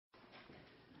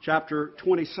chapter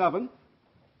 27.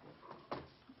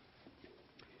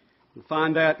 You'll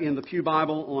find that in the Pew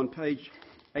Bible on page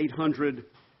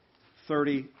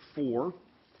 834.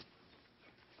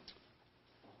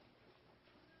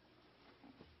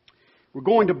 We're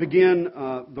going to begin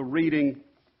the reading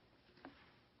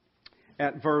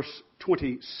at verse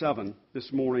 27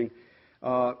 this morning.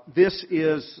 This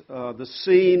is the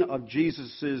scene of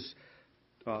Jesus'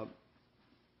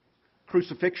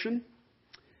 crucifixion.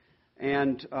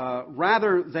 And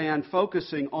rather than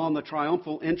focusing on the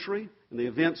triumphal entry and the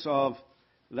events of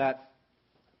that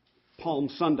Palm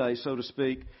Sunday, so to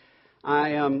speak,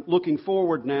 I am looking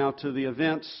forward now to the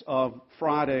events of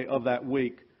Friday of that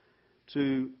week,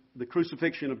 to the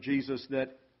crucifixion of Jesus,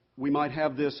 that we might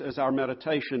have this as our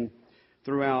meditation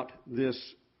throughout this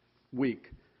week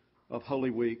of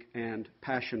Holy Week and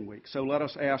Passion Week. So let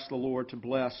us ask the Lord to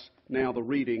bless now the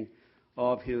reading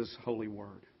of His holy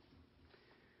word.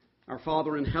 Our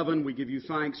Father in heaven, we give you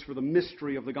thanks for the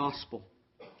mystery of the gospel,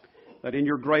 that in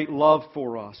your great love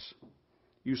for us,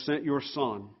 you sent your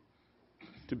Son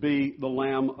to be the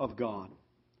Lamb of God,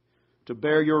 to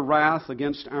bear your wrath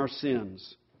against our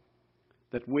sins,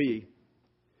 that we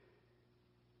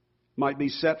might be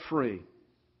set free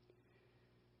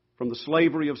from the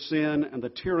slavery of sin and the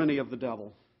tyranny of the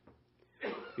devil,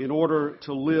 in order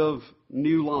to live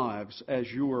new lives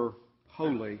as your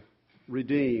holy,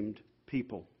 redeemed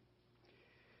people.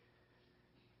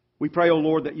 We pray, O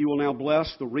Lord, that you will now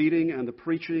bless the reading and the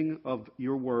preaching of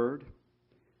your word,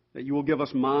 that you will give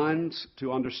us minds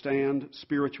to understand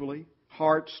spiritually,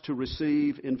 hearts to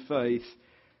receive in faith,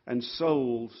 and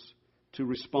souls to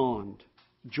respond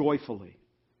joyfully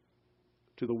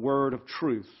to the word of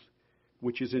truth,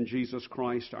 which is in Jesus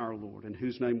Christ our Lord, in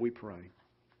whose name we pray.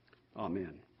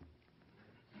 Amen.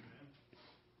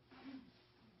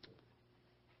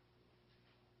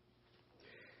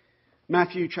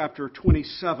 Matthew chapter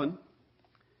 27,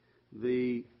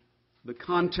 the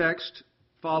context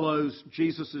follows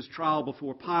Jesus' trial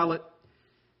before Pilate.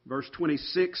 Verse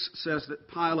 26 says that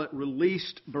Pilate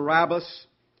released Barabbas,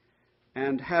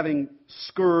 and having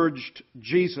scourged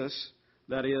Jesus,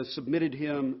 that is, submitted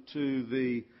him to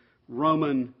the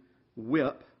Roman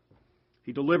whip,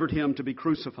 he delivered him to be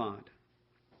crucified.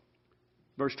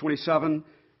 Verse 27,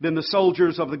 then the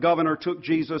soldiers of the governor took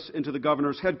Jesus into the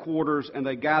governor's headquarters, and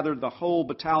they gathered the whole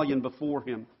battalion before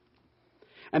him.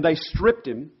 And they stripped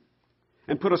him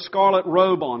and put a scarlet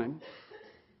robe on him.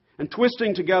 And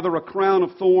twisting together a crown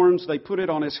of thorns, they put it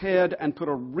on his head and put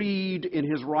a reed in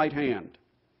his right hand.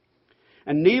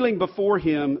 And kneeling before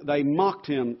him, they mocked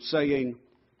him, saying,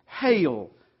 "Hail,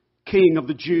 King of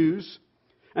the Jews!"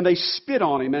 And they spit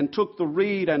on him and took the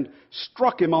reed and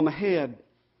struck him on the head.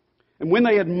 And when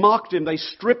they had mocked him, they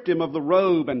stripped him of the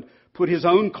robe and put his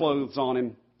own clothes on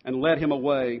him and led him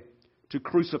away to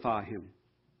crucify him.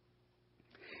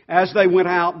 As they went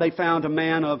out, they found a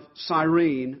man of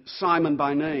Cyrene, Simon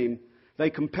by name. They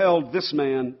compelled this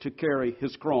man to carry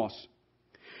his cross.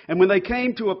 And when they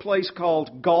came to a place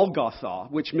called Golgotha,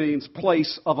 which means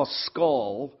place of a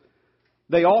skull,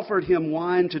 they offered him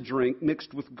wine to drink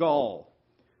mixed with gall.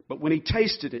 But when he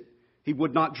tasted it, he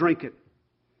would not drink it.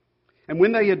 And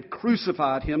when they had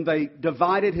crucified him, they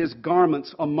divided his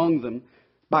garments among them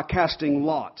by casting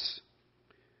lots.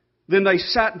 Then they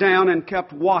sat down and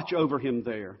kept watch over him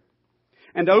there.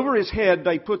 And over his head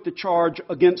they put the charge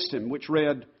against him, which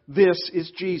read, "This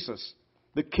is Jesus,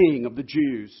 the King of the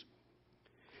Jews."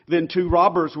 Then 2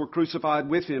 robbers were crucified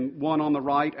with him, one on the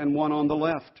right and one on the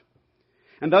left.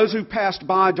 And those who passed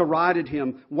by derided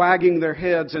him, wagging their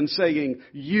heads and saying,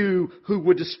 "You who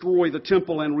would destroy the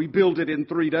temple and rebuild it in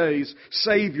 3 days,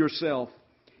 save yourself.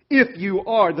 If you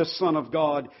are the Son of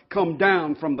God, come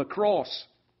down from the cross."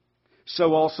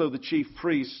 So also the chief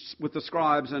priests with the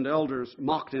scribes and elders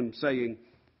mocked him, saying,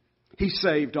 "He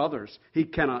saved others. He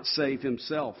cannot save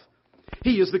himself.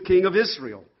 He is the King of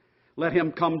Israel. Let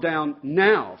him come down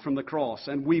now from the cross,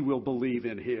 and we will believe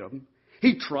in him.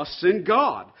 He trusts in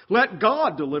God. Let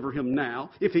God deliver him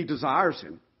now, if he desires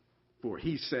him. For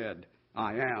he said,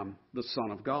 'I am the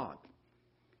Son of God.'"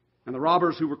 And the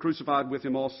robbers who were crucified with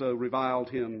him also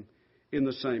reviled him in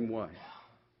the same way.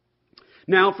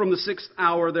 Now from the 6th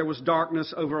hour there was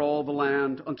darkness over all the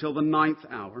land until the 9th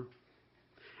hour.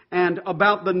 And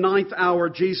about the 9th hour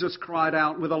Jesus cried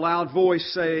out with a loud voice,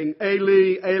 saying,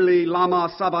 "Eli, Eli,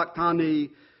 lama sabachthani,"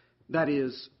 that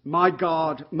is, my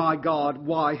God,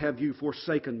 why have you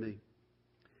forsaken me?"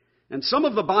 And some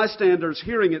of the bystanders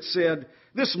hearing it said,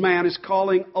 "This man is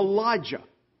calling Elijah."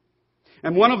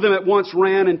 And one of them at once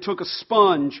ran and took a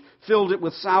sponge, filled it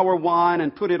with sour wine,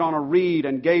 and put it on a reed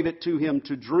and gave it to him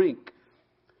to drink.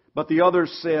 But the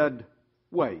others said,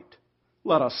 "Wait,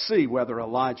 Let us see whether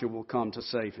Elijah will come to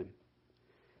save him.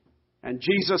 And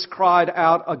Jesus cried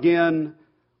out again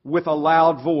with a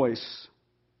loud voice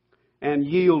and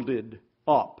yielded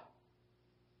up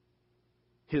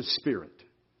his spirit.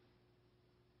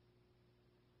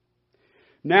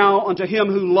 Now unto him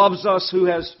who loves us, who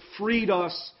has freed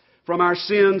us from our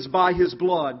sins by his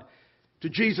blood, to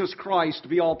Jesus Christ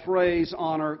be all praise,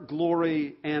 honor,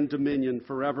 glory, and dominion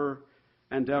forever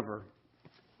and ever.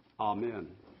 Amen.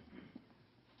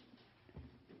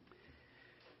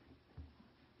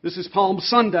 This is Palm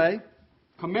Sunday,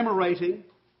 commemorating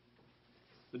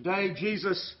the day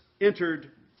Jesus entered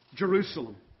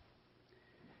Jerusalem.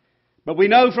 But we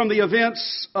know from the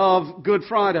events of Good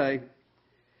Friday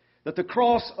that the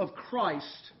cross of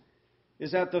Christ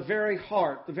is at the very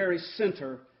heart, the very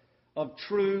center of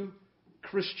true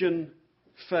Christian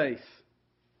faith.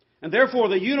 And therefore,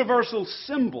 the universal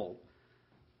symbol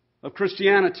of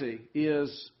Christianity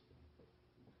is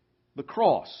the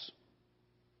cross.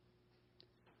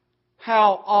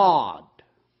 How odd.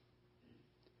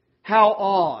 How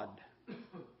odd.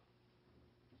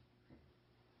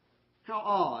 How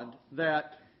odd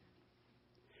that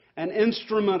an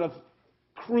instrument of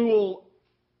cruel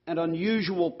and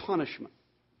unusual punishment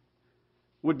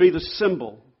would be the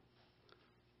symbol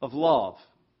of love,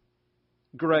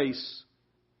 grace,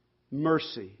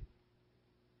 mercy,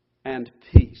 and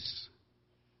peace.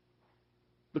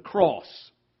 The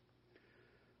cross.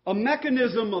 A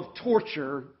mechanism of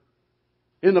torture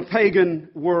in the pagan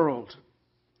world.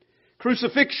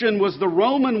 Crucifixion was the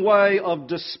Roman way of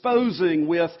disposing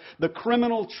with the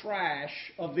criminal trash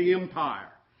of the empire.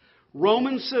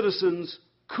 Roman citizens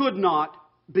could not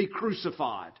be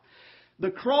crucified.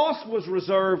 The cross was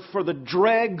reserved for the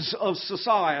dregs of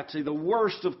society, the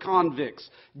worst of convicts,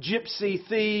 gypsy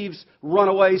thieves,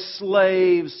 runaway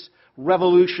slaves,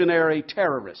 revolutionary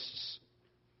terrorists.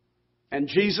 And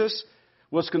Jesus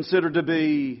was considered to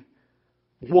be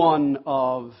one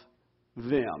of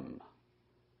them.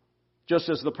 Just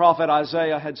as the prophet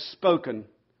Isaiah had spoken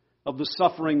of the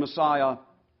suffering Messiah,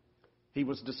 he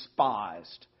was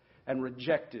despised and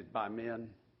rejected by men,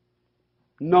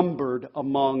 numbered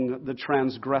among the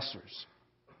transgressors.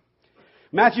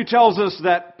 Matthew tells us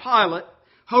that Pilate,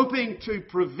 hoping to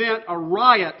prevent a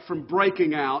riot from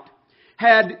breaking out,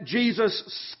 had Jesus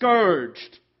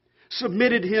scourged,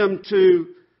 submitted him to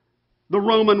the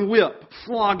Roman whip,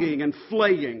 flogging and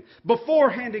flaying, before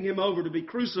handing him over to be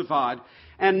crucified.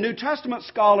 And New Testament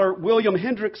scholar William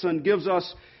Hendrickson gives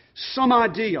us some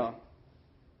idea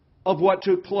of what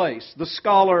took place. The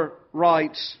scholar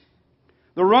writes,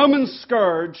 the Roman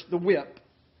scourge, the whip,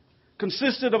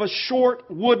 consisted of a short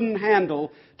wooden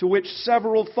handle to which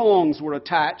several thongs were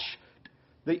attached,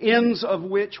 the ends of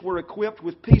which were equipped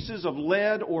with pieces of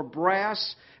lead or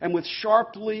brass and with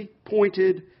sharply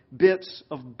pointed bits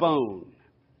of bone.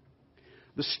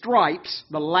 The stripes,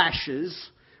 the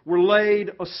lashes, were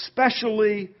laid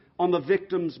especially on the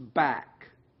victim's back,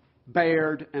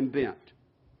 bared and bent.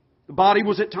 The body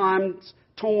was at times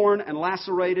torn and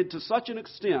lacerated to such an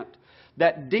extent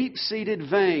that deep-seated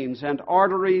veins and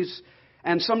arteries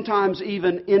and sometimes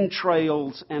even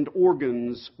entrails and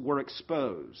organs were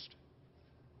exposed.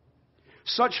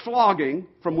 Such flogging,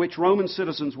 from which Roman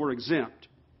citizens were exempt,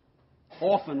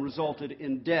 often resulted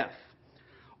in death,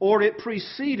 or it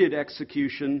preceded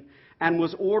execution and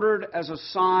was ordered as a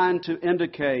sign to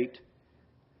indicate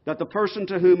that the person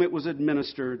to whom it was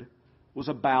administered was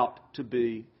about to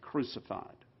be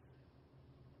crucified.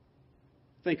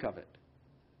 Think of it.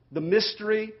 The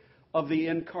mystery of the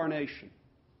incarnation.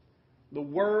 The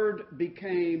Word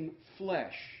became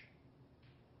flesh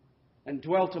and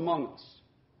dwelt among us,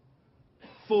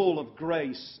 full of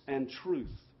grace and truth.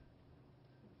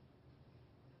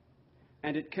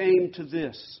 And it came to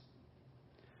this.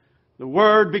 The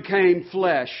Word became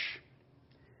flesh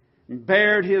and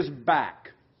bared his back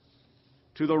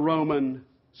to the Roman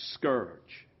scourge.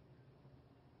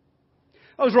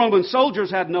 Those Roman soldiers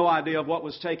had no idea of what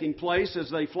was taking place as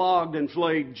they flogged and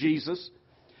flayed Jesus.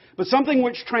 But something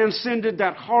which transcended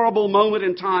that horrible moment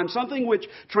in time, something which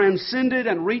transcended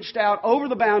and reached out over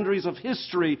the boundaries of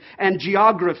history and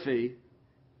geography,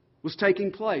 was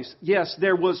taking place. Yes,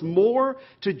 there was more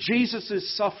to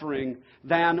Jesus' suffering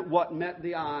than what met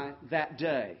the eye that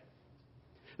day.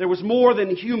 There was more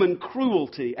than human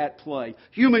cruelty at play.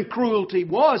 Human cruelty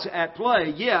was at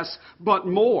play, yes, but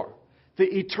more.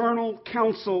 The eternal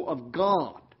counsel of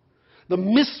God, the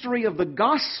mystery of the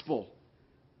gospel,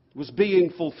 was being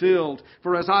fulfilled.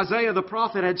 For as Isaiah the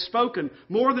prophet had spoken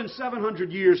more than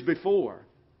 700 years before,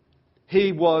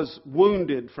 He was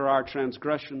wounded for our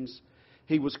transgressions.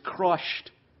 He was crushed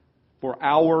for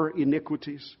our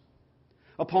iniquities.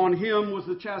 Upon Him was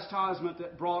the chastisement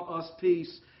that brought us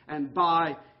peace, and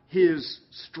by His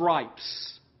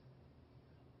stripes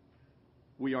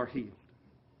we are healed.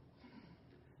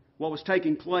 What was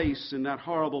taking place in that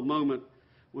horrible moment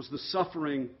was the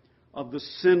suffering of the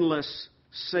sinless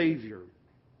Savior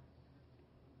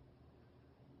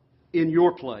in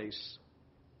your place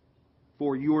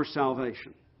for your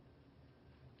salvation.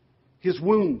 His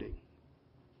wounding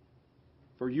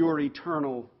for your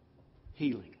eternal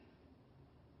healing.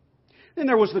 Then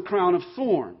there was the crown of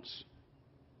thorns.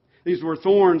 These were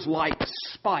thorns like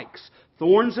spikes.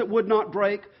 Thorns that would not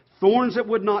break, thorns that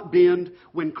would not bend,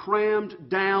 when crammed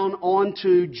down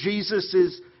onto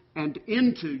Jesus's and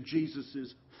into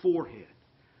Jesus's forehead.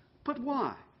 But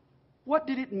why? What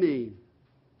did it mean?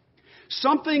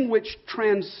 Something which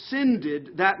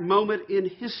transcended that moment in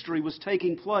history was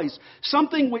taking place.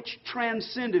 Something which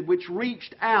transcended, which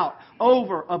reached out,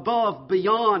 over, above,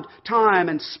 beyond time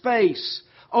and space.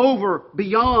 Over,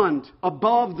 beyond,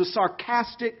 above the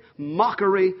sarcastic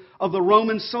mockery of the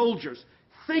Roman soldiers.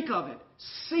 Think of it.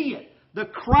 See it. The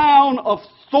crown of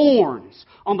thorns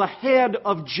on the head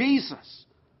of Jesus.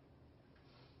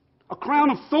 A crown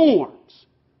of thorns.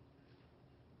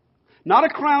 Not a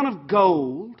crown of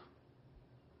gold.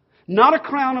 Not a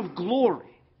crown of glory.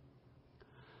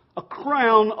 A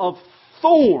crown of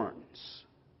thorns.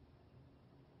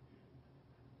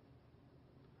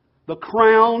 The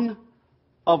crown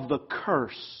of the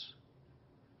curse.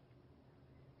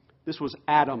 This was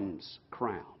Adam's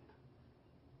crown.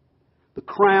 The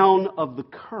crown of the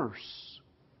curse.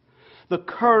 The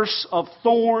curse of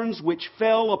thorns which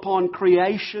fell upon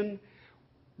creation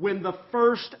when the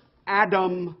first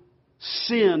Adam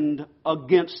sinned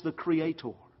against the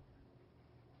Creator.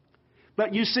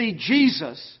 But you see,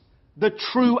 Jesus, the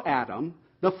true Adam,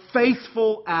 the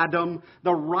faithful Adam,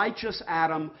 the righteous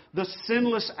Adam, the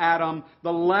sinless Adam,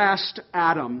 the last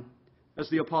Adam, as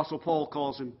the Apostle Paul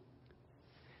calls him.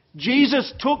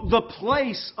 Jesus took the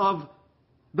place of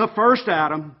the first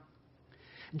Adam.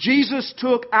 Jesus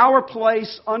took our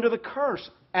place under the curse.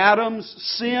 Adam's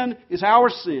sin is our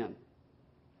sin.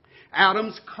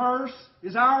 Adam's curse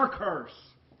is our curse.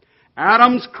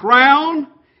 Adam's crown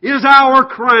is our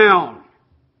crown.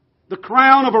 The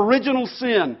crown of original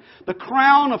sin. The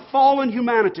crown of fallen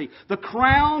humanity. The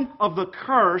crown of the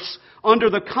curse under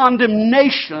the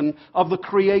condemnation of the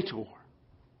Creator.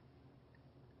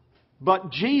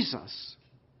 But Jesus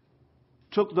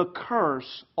took the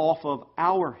curse off of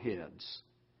our heads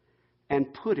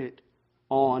and put it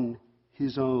on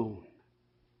His own.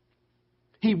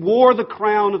 He wore the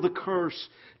crown of the curse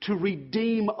to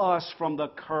redeem us from the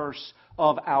curse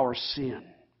of our sin,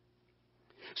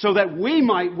 so that we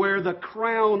might wear the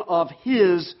crown of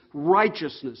His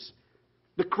righteousness,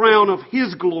 the crown of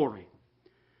His glory,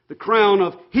 the crown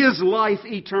of His life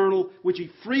eternal, which He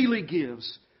freely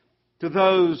gives to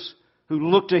those who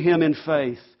look to Him in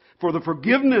faith for the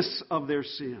forgiveness of their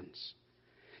sins.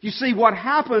 You see, what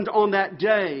happened on that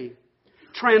day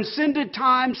transcended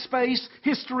time, space,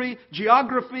 history,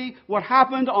 geography. What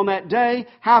happened on that day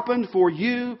happened for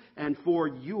you and for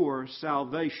your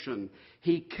salvation.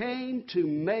 He came to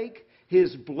make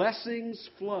His blessings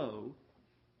flow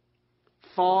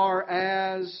far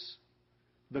as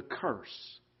the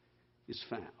curse is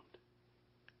found.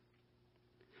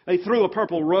 They threw a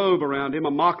purple robe around Him,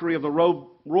 a mockery of the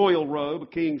royal robe a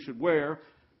king should wear.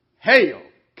 Hail,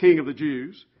 King of the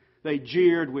Jews! They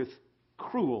jeered with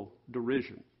cruel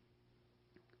derision.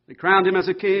 They crowned Him as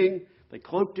a king. They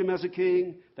cloaked Him as a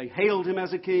king. They hailed Him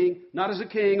as a king. Not as a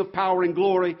king of power and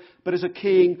glory, but as a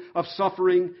king of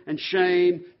suffering and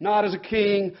shame. Not as a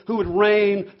king who would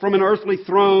reign from an earthly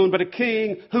throne, but a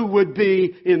king who would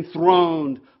be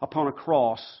enthroned upon a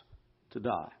cross to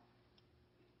die.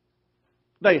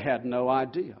 They had no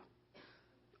idea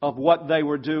of what they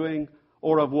were doing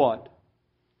or of what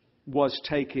was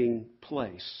taking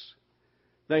place.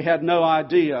 They had no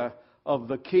idea of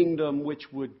the kingdom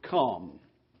which would come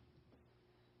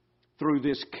through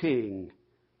this king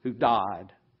who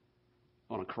died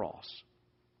on a cross.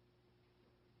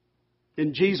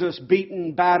 And Jesus,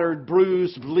 beaten, battered,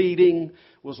 bruised, bleeding,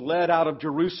 was led out of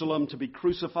Jerusalem to be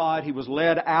crucified. He was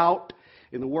led out,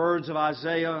 in the words of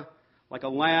Isaiah, like a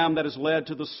lamb that is led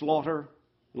to the slaughter,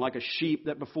 and like a sheep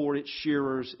that before its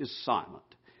shearers is silent.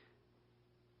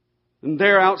 And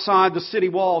there outside the city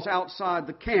walls, outside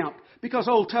the camp, because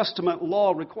Old Testament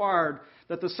law required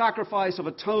that the sacrifice of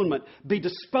atonement be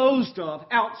disposed of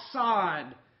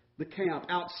outside the camp,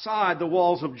 outside the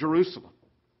walls of Jerusalem.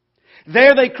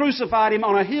 There they crucified Him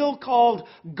on a hill called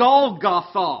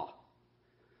Golgotha.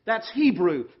 That's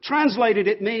Hebrew. Translated,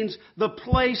 it means the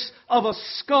place of a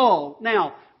skull.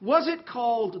 Now, was it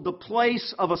called the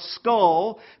place of a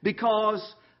skull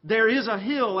because there is a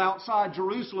hill outside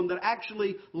Jerusalem that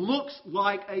actually looks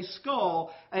like a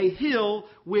skull, a hill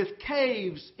with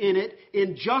caves in it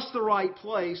in just the right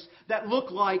place that look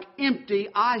like empty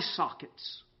eye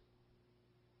sockets?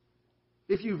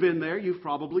 If you've been there, you've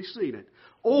probably seen it.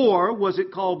 Or was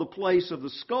it called the place of the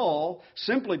skull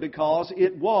simply because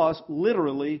it was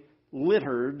literally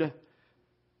littered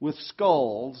with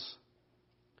skulls,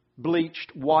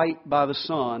 bleached white by the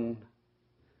sun,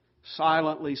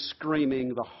 silently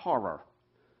screaming the horror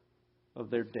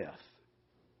of their death?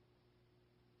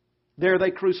 There they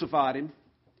crucified Him,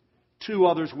 2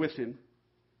 others with Him,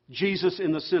 Jesus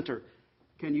in the center.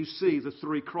 Can you see the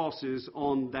 3 crosses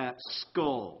on that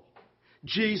skull?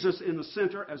 Jesus in the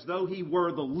center as though He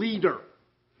were the leader,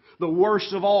 the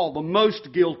worst of all, the most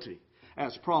guilty.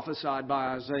 As prophesied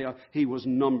by Isaiah, He was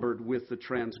numbered with the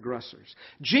transgressors.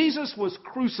 Jesus was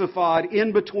crucified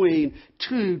in between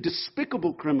 2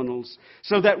 despicable criminals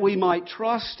so that we might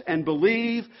trust and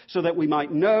believe, so that we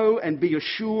might know and be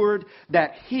assured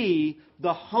that He,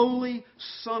 the holy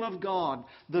Son of God,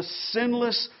 the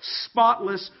sinless,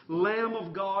 spotless Lamb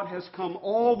of God, has come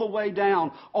all the way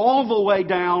down, all the way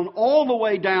down, all the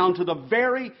way down to the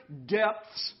very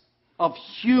depths of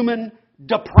human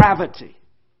depravity,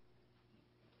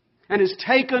 and has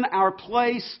taken our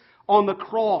place on the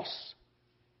cross.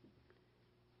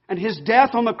 And His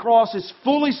death on the cross is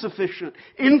fully sufficient,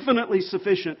 infinitely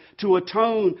sufficient to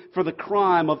atone for the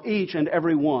crime of each and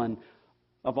every one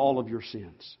of all of your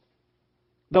sins.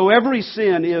 Though every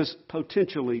sin is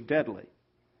potentially deadly,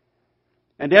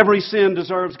 and every sin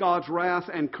deserves God's wrath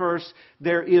and curse,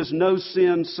 there is no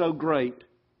sin so great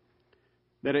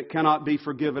that it cannot be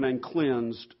forgiven and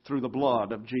cleansed through the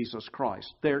blood of Jesus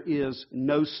Christ. There is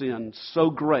no sin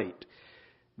so great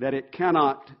that it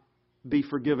cannot be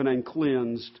forgiven and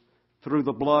cleansed through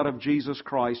the blood of Jesus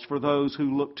Christ for those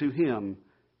who look to Him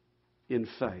in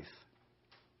faith.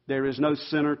 There is no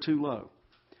sinner too low,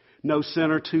 no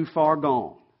sinner too far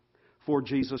gone for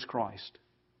Jesus Christ,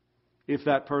 if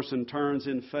that person turns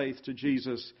in faith to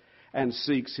Jesus and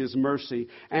seeks His mercy.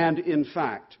 And in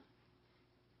fact,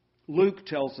 Luke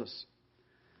tells us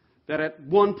that at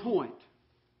one point,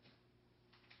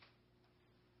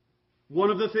 one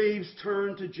of the thieves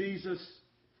turned to Jesus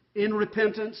in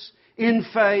repentance, in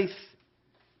faith,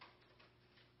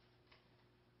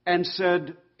 and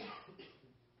said,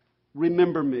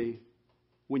 "Remember me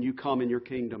when you come in your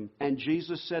kingdom." And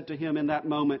Jesus said to him in that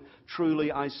moment,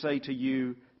 "Truly I say to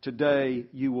you, today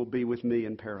you will be with me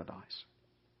in paradise."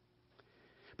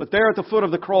 But there at the foot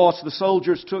of the cross, the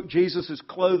soldiers took Jesus'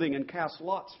 clothing and cast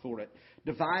lots for it,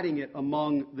 dividing it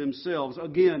among themselves,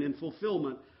 again in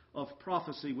fulfillment of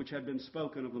prophecy which had been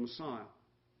spoken of the Messiah.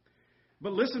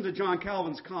 But listen to John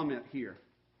Calvin's comment here.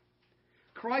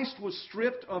 Christ was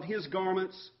stripped of His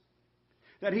garments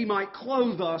that He might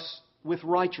clothe us with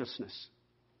righteousness.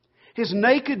 His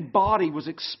naked body was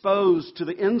exposed to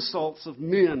the insults of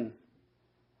men,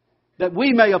 that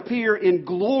we may appear in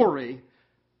glory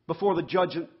before the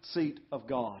judgment seat of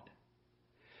God.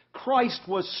 Christ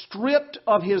was stripped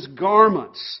of His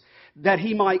garments that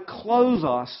He might clothe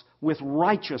us with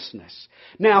righteousness.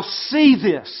 Now see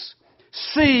this.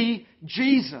 See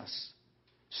Jesus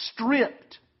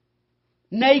stripped,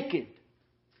 naked,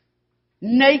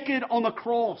 naked on the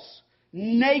cross,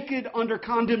 naked under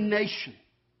condemnation.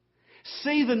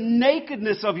 See the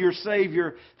nakedness of your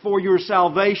Savior for your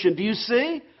salvation. Do you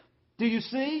see? Do you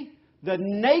see? The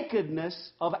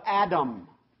nakedness of Adam.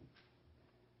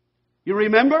 You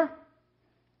remember?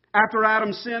 After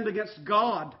Adam sinned against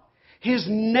God, his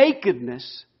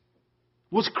nakedness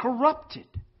was corrupted.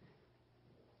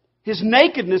 His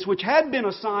nakedness, which had been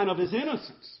a sign of his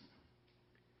innocence,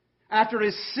 after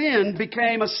his sin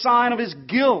became a sign of his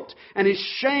guilt and his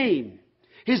shame,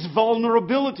 his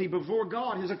vulnerability before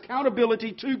God, his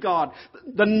accountability to God,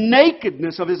 the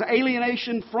nakedness of his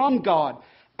alienation from God.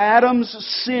 Adam's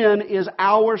sin is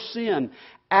our sin.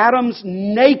 Adam's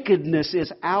nakedness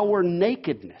is our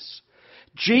nakedness.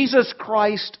 Jesus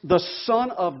Christ, the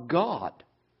Son of God,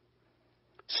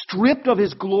 stripped of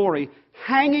His glory,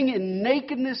 hanging in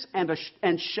nakedness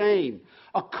and shame,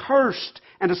 accursed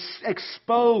and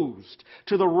exposed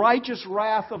to the righteous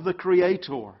wrath of the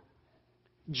Creator.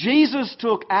 Jesus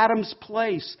took Adam's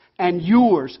place and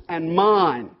yours and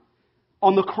mine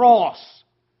on the cross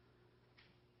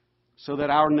so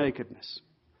that our nakedness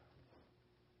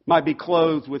might be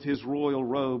clothed with His royal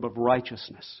robe of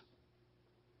righteousness.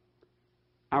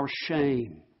 Our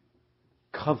shame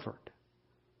covered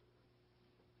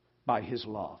by His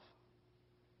love.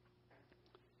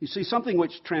 You see, something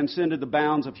which transcended the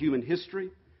bounds of human history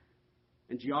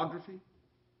and geography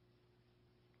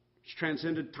which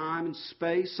transcended time and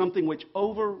space, something which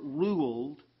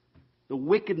overruled the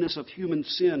wickedness of human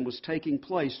sin was taking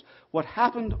place. What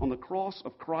happened on the cross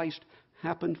of Christ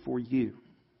happened for you.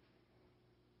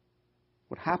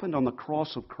 What happened on the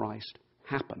cross of Christ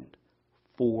happened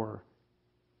for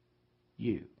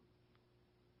you.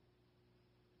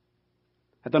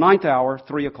 At the ninth hour,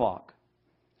 3 o'clock,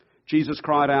 Jesus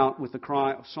cried out with the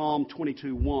cry of Psalm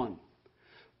 22:1.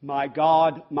 My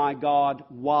God,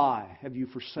 why have you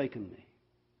forsaken me?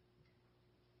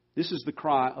 This is the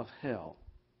cry of hell.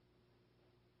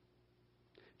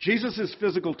 Jesus'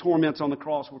 physical torments on the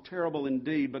cross were terrible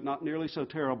indeed, but not nearly so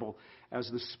terrible as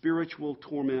the spiritual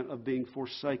torment of being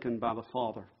forsaken by the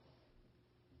Father.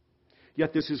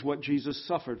 Yet this is what Jesus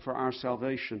suffered for our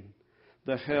salvation,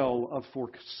 the hell of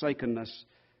forsakenness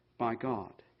by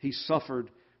God. He suffered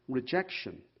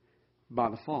rejection by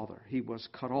the Father. He was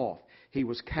cut off. He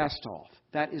was cast off.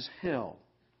 That is hell.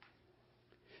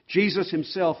 Jesus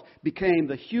himself became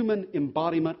the human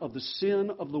embodiment of the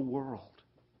sin of the world.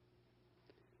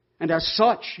 And as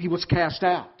such, he was cast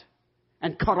out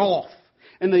and cut off.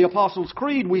 In the Apostles'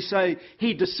 Creed, we say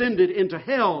he descended into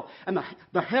hell, and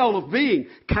the hell of being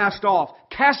cast off,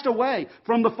 cast away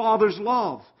from the Father's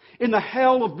love. In the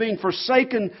hell of being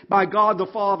forsaken by God the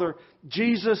Father,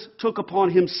 Jesus took upon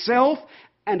himself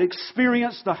and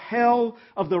experienced the hell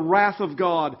of the wrath of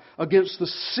God against the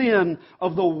sin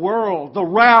of the world, the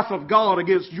wrath of God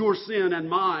against your sin and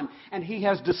mine. And he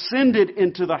has descended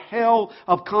into the hell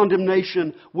of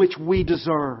condemnation which we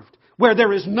deserved, where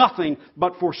there is nothing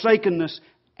but forsakenness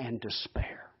and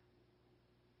despair.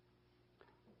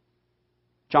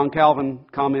 John Calvin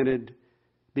commented,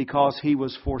 because he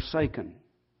was forsaken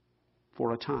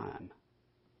for a time.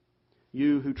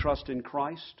 You who trust in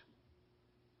Christ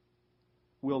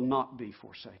will not be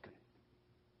forsaken.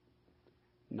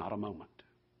 Not a moment.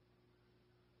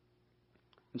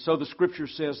 And so the Scripture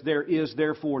says, there is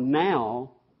therefore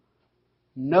now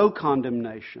no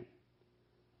condemnation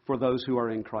for those who are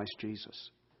in Christ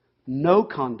Jesus. No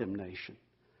condemnation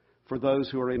for those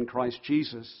who are in Christ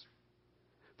Jesus.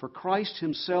 For Christ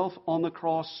himself on the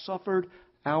cross suffered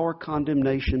our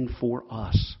condemnation for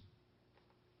us.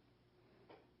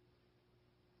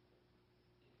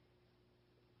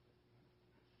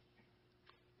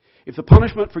 If the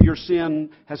punishment for your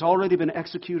sin has already been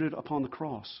executed upon the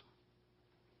cross,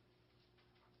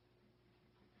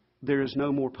 there is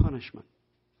no more punishment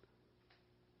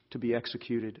to be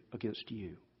executed against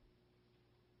you.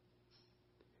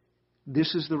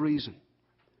 This is the reason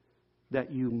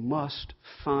that you must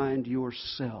find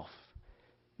yourself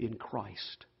in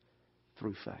Christ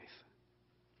through faith.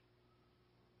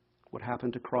 What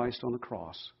happened to Christ on the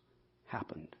cross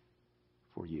happened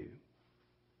for you.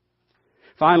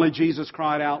 Finally, Jesus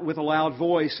cried out with a loud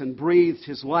voice and breathed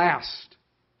his last.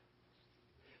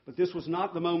 But this was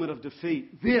not the moment of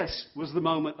defeat. This was the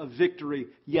moment of victory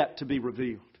yet to be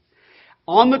revealed.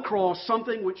 On the cross,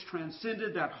 something which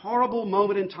transcended that horrible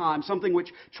moment in time, something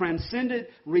which transcended,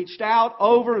 reached out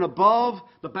over and above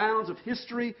the bounds of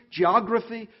history,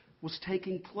 geography, was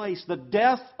taking place. The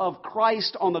death of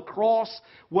Christ on the cross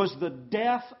was the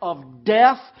death of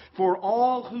death for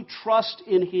all who trust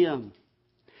in him.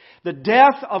 The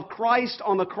death of Christ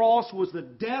on the cross was the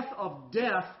death of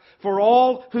death for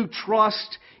all who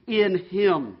trust in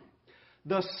him.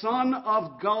 The Son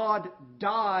of God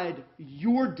died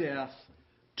your death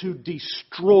to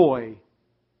destroy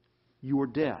your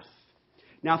death.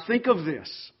 Now think of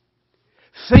this.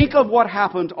 Think of what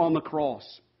happened on the cross.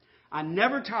 I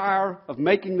never tire of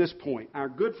making this point. Our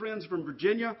good friends from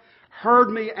Virginia heard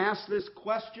me ask this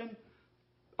question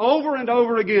over and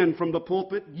over again from the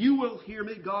pulpit. You will hear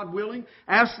me, God willing,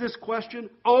 ask this question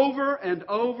over and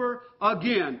over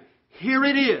again. Here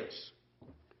it is.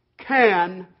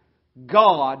 Can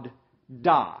God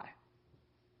die?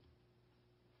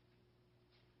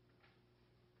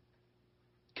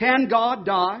 Can God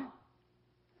die?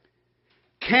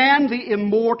 Can the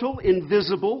immortal,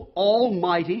 invisible,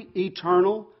 almighty,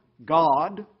 eternal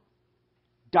God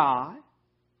die?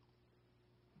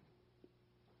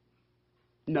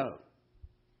 No.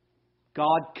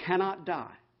 God cannot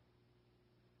die.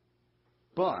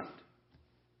 But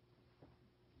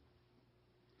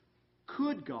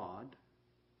could God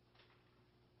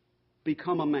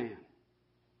become a man?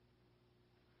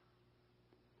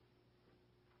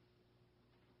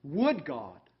 Would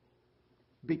God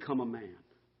become a man?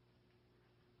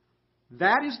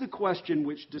 That is the question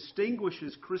which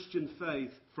distinguishes Christian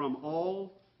faith from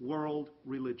all world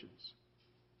religions.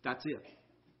 That's it.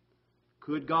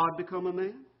 Could God become a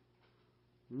man?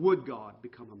 Would God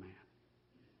become a man?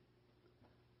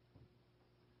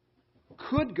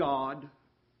 Could God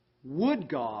would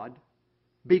God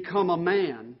become a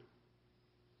man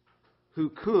who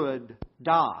could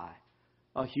die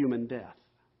a human death?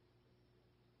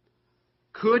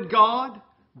 Could God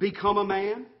become a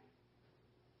man?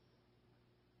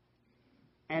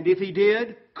 And if He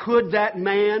did, could that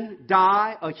man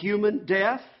die a human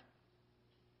death?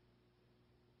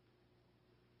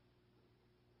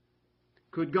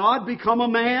 Could God become a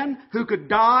man who could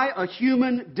die a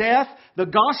human death? The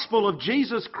gospel of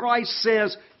Jesus Christ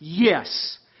says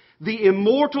yes. The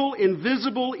immortal,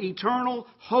 invisible, eternal,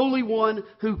 Holy One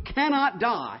who cannot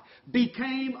die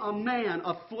became a man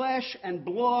of flesh and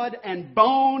blood and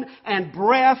bone and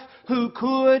breath who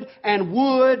could and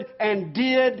would and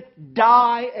did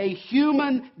die a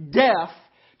human death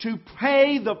to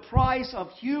pay the price of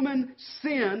human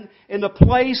sin in the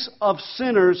place of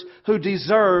sinners who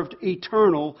deserved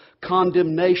eternal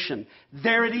condemnation.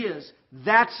 There it is.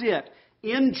 That's it.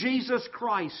 In Jesus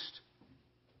Christ,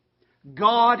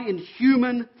 God in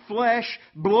human flesh,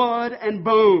 blood, and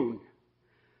bone.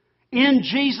 In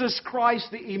Jesus Christ,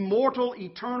 the immortal,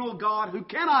 eternal God who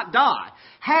cannot die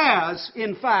has,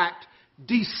 in fact,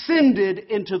 descended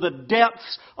into the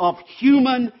depths of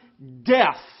human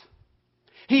death.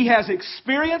 He has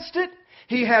experienced it,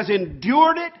 He has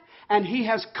endured it, and He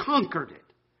has conquered it.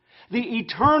 The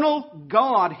eternal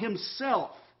God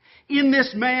Himself, in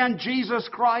this man, Jesus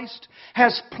Christ,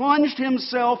 has plunged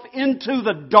Himself into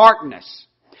the darkness,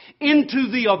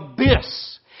 into the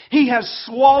abyss. He has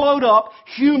swallowed up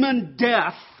human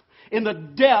death in the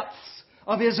depths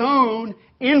of His own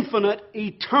infinite,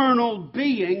 eternal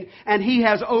being, and He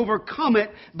has overcome it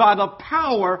by the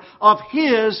power of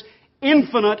His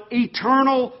infinite,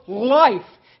 eternal life.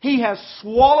 He has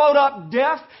swallowed up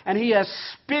death and He has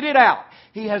spit it out.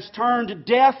 He has turned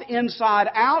death inside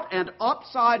out and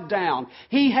upside down.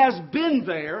 He has been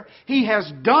there, He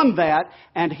has done that,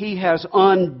 and He has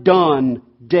undone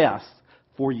death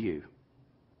for you.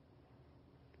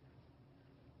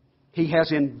 He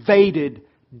has invaded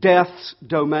death's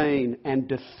domain and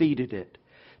defeated it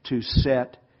to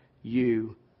set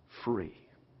you free.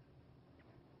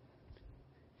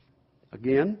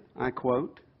 Again, I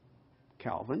quote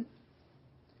Calvin,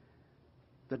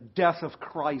 "The death of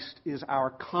Christ is our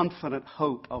confident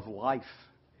hope of life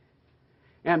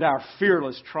and our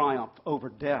fearless triumph over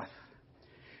death,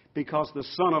 because the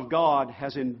Son of God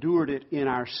has endured it in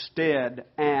our stead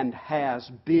and has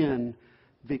been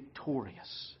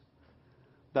victorious."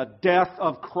 The death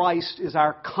of Christ is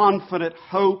our confident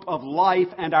hope of life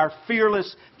and our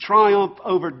fearless triumph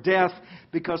over death,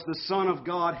 because the Son of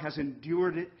God has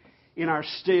endured it in our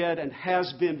stead and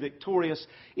has been victorious.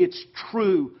 It's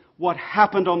true. What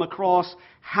happened on the cross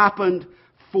happened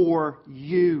for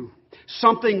you.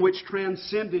 Something which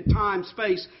transcended time,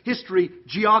 space, history,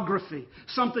 geography.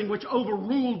 Something which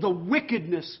overruled the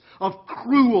wickedness of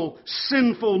cruel,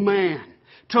 sinful man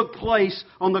took place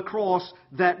on the cross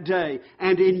that day.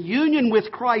 And in union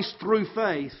with Christ through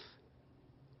faith,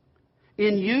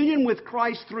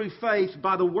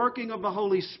 by the working of the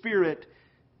Holy Spirit,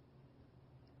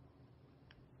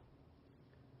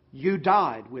 you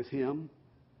died with Him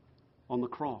on the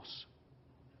cross.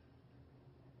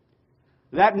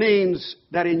 That means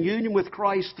that in union with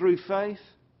Christ through faith,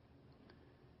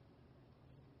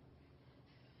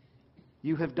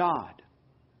 you have died.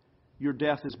 Your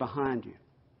death is behind you.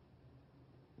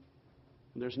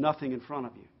 And there's nothing in front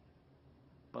of you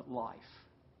but life,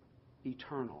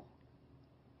 eternal,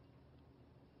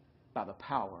 by the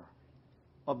power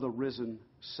of the risen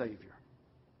Savior.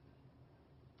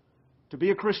 To be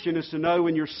a Christian is to know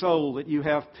in your soul that you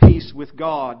have peace with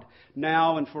God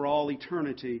now and for all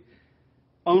eternity,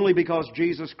 only because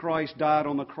Jesus Christ died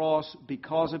on the cross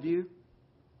because of you,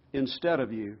 instead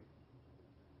of you,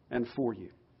 and for you.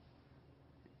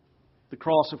 The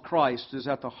cross of Christ is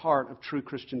at the heart of true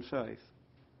Christian faith.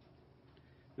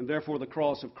 And therefore the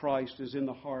cross of Christ is in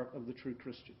the heart of the true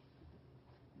Christian.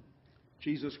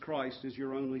 Jesus Christ is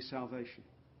your only salvation.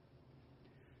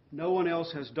 No one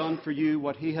else has done for you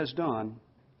what He has done,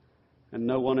 and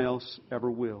no one else ever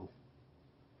will.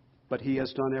 But He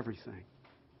has done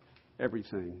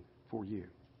everything for you.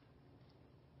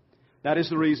 That is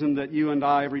the reason that you and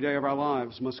I, every day of our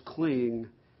lives, must cling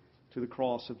to the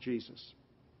cross of Jesus.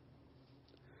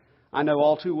 I know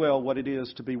all too well what it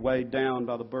is to be weighed down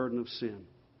by the burden of sin.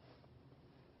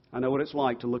 I know what it's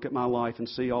like to look at my life and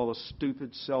see all the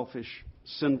stupid, selfish,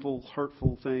 sinful,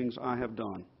 hurtful things I have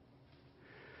done.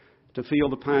 To feel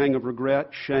the pang of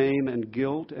regret, shame, and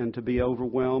guilt, and to be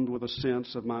overwhelmed with a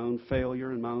sense of my own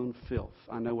failure and my own filth.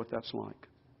 I know what that's like.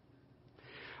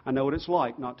 I know what it's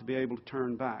like not to be able to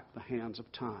turn back the hands of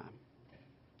time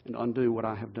and undo what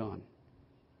I have done.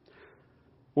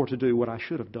 or to do what I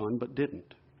should have done but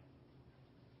didn't.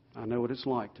 I know what it's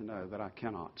like to know that I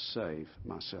cannot save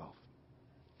myself.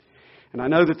 And I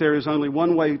know that there is only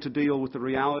one way to deal with the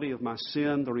reality of my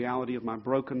sin, the reality of my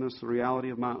brokenness, the reality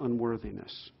of my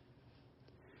unworthiness.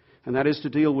 And that is to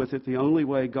deal with it the only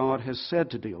way God has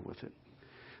said to deal with it.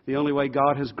 The only way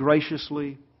God has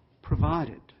graciously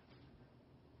provided.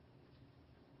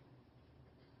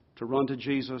 To run to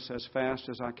Jesus as fast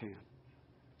as I can.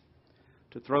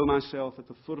 To throw myself at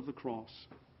the foot of the cross.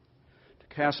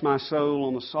 To cast my soul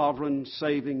on the sovereign,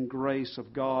 saving grace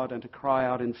of God and to cry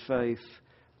out in faith,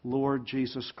 Lord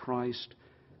Jesus Christ,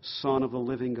 Son of the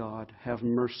living God, have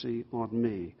mercy on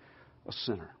me, a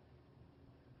sinner.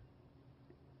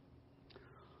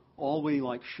 All we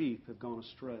like sheep have gone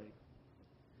astray.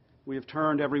 We have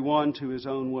turned every one to his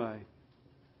own way.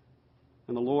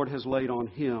 And the Lord has laid on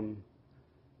him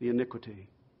the iniquity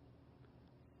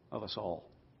of us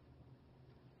all.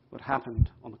 What happened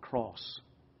on the cross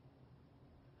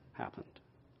happened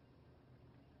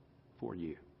for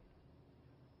you.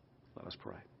 Let us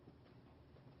pray.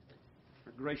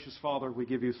 Our gracious Father, we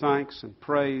give you thanks and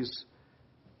praise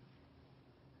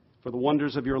for the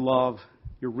wonders of your love,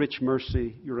 your rich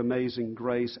mercy, your amazing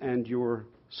grace, and your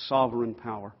sovereign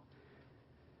power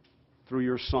through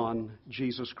your Son,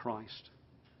 Jesus Christ,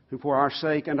 who for our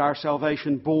sake and our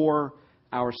salvation bore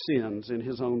our sins in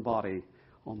his own body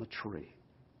on the tree.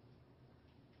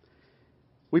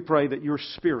 We pray that your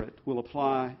Spirit will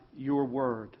apply your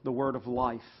word, the word of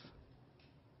life,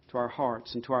 to our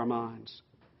hearts and to our minds,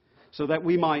 so that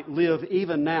we might live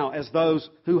even now as those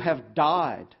who have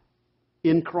died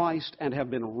in Christ and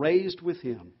have been raised with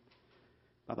him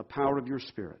by the power of your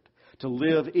Spirit, to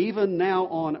live even now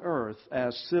on earth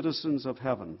as citizens of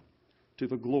heaven to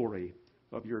the glory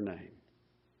of your name.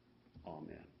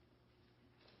 Amen.